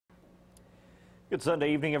Good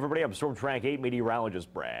Sunday evening, everybody. I'm Storm Track 8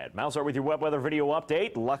 meteorologist Brad Mouser with your wet weather video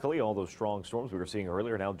update. Luckily, all those strong storms we were seeing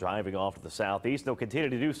earlier are now driving off to the southeast. They'll continue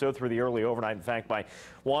to do so through the early overnight. In fact, by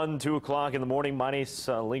 1, 2 o'clock in the morning, minus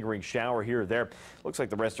a lingering shower here or there. Looks like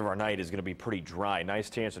the rest of our night is going to be pretty dry. Nice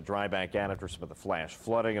chance to dry back out after some of the flash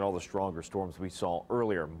flooding and all the stronger storms we saw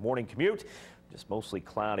earlier. Morning commute. Just mostly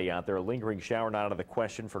cloudy out there. A lingering shower not out of the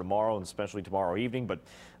question for tomorrow and especially tomorrow evening. But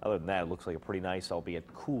other than that, it looks like a pretty nice, albeit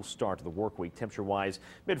cool start to the work week. Temperature-wise,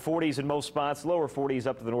 mid-40s in most spots, lower 40s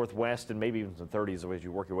up to the northwest, and maybe even some 30s as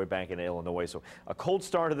you work your way back into Illinois. So a cold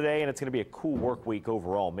start of the day, and it's going to be a cool work week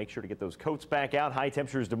overall. Make sure to get those coats back out. High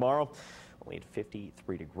temperatures tomorrow. Only at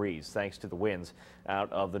 53 degrees thanks to the winds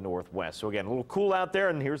out of the northwest. So again, a little cool out there,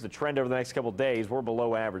 and here's the trend over the next couple of days. We're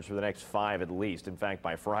below average for the next 5 at least. In fact,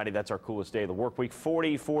 by Friday, that's our coolest day of the work week.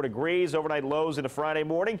 44 degrees, overnight lows into Friday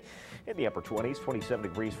morning in the upper 20s. 27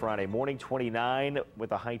 degrees Friday morning, 29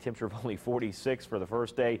 with a high temperature of only 46 for the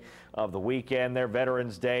first day of the weekend there.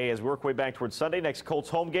 Veterans Day as we work way back towards Sunday. Next Colts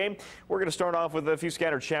home game. We're going to start off with a few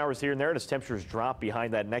scattered showers here and there, and as temperatures drop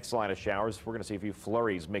behind that next line of showers, we're going to see a few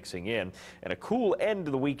flurries mixing in. And a cool end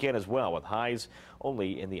to the weekend as well, with highs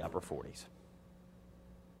only in the upper 40s.